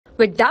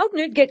With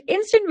Doubtnut, get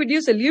instant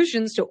video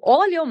solutions to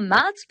all your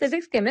maths,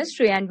 physics,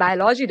 chemistry, and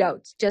biology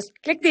doubts. Just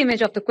click the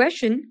image of the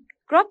question,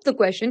 crop the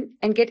question,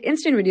 and get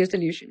instant video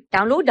solution.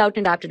 Download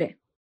Doubtnut app today.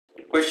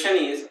 Question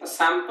is, a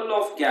sample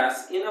of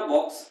gas in a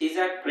box is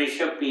at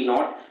pressure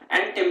P0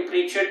 and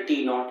temperature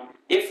T0.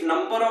 If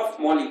number of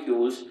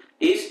molecules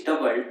is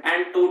doubled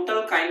and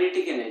total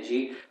kinetic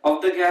energy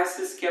of the gas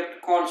is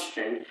kept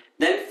constant,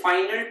 then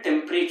final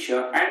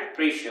temperature and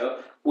pressure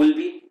will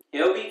be,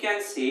 here we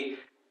can say,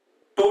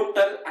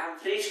 total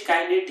average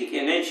kinetic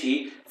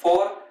energy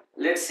for,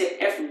 let's say,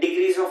 F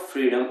degrees of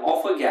freedom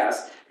of a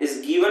gas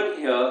is given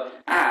here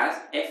as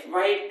F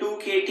by 2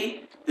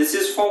 kT. This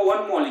is for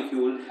one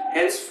molecule.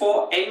 Hence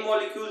for n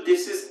molecule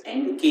this is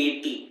n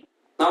kT.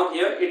 Now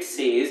here it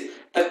says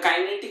the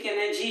kinetic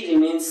energy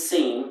remains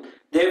same.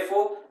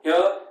 Therefore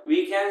here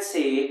we can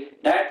say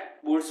that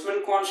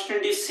Boltzmann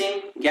constant is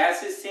same,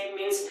 gas is same,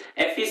 means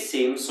F is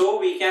same. So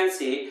we can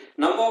say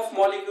number of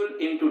molecule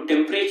into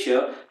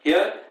temperature,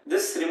 here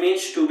this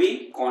remains to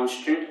be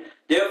constant.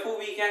 Therefore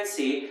we can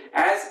say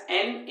as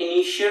n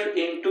initial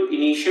into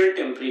initial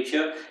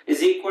temperature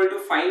is equal to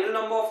final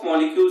number of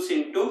molecules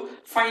into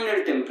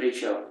final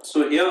temperature.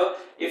 So here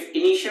if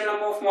initial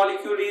number of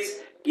molecule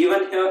is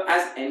given here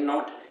as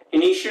n0,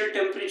 initial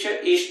temperature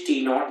is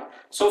T0,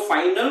 so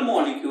final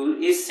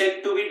molecule is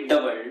said to be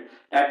doubled,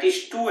 that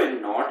is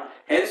 2n0,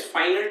 hence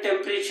final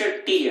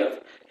temperature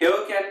Tf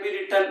here can be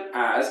written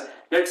as,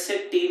 let's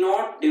say,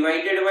 T0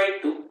 divided by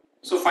 2.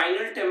 So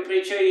final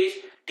temperature is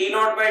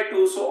T0 by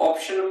 2, so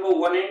option number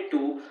 1 and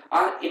 2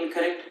 are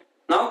incorrect.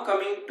 Now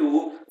coming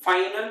to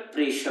final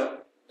pressure.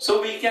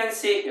 So we can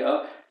say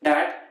here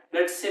that,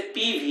 let's say,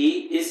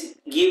 PV is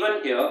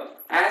given here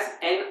as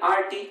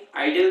nRT,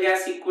 ideal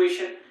gas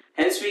equation.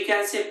 Hence we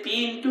can say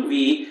P into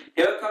V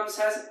here comes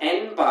as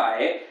N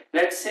by,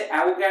 let's say,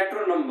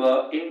 Avogadro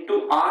number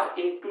into R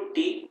into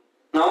T.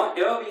 Now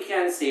here we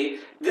can say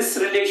this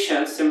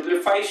relation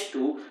simplifies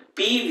to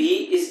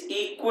PV is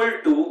equal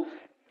to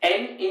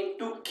N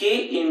into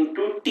K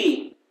into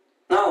T.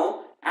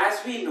 Now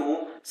as we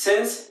know,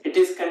 since it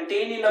is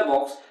contained in a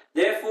box,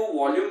 therefore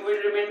volume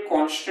will remain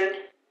constant.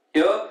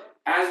 Here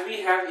as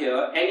we have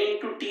here N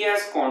into T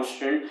as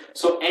constant,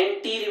 so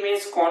NT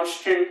remains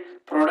constant,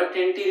 product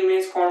NT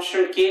remains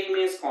constant, K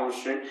remains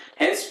constant,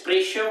 hence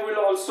pressure will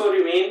also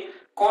remain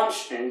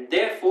constant.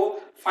 Therefore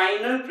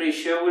final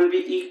pressure will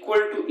be equal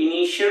to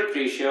initial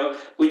pressure,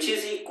 which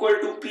is equal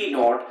to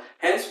P0,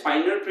 hence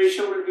final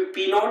pressure will be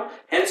P0,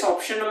 hence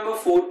option number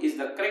 4 is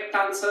the correct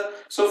answer.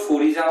 So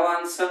 4 is our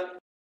answer.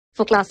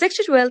 For class 6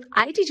 to 12,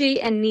 IIT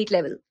JEE and NEET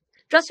level.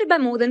 Trusted by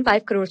more than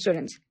 5 crore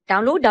students.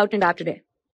 Download Doubtnut app today.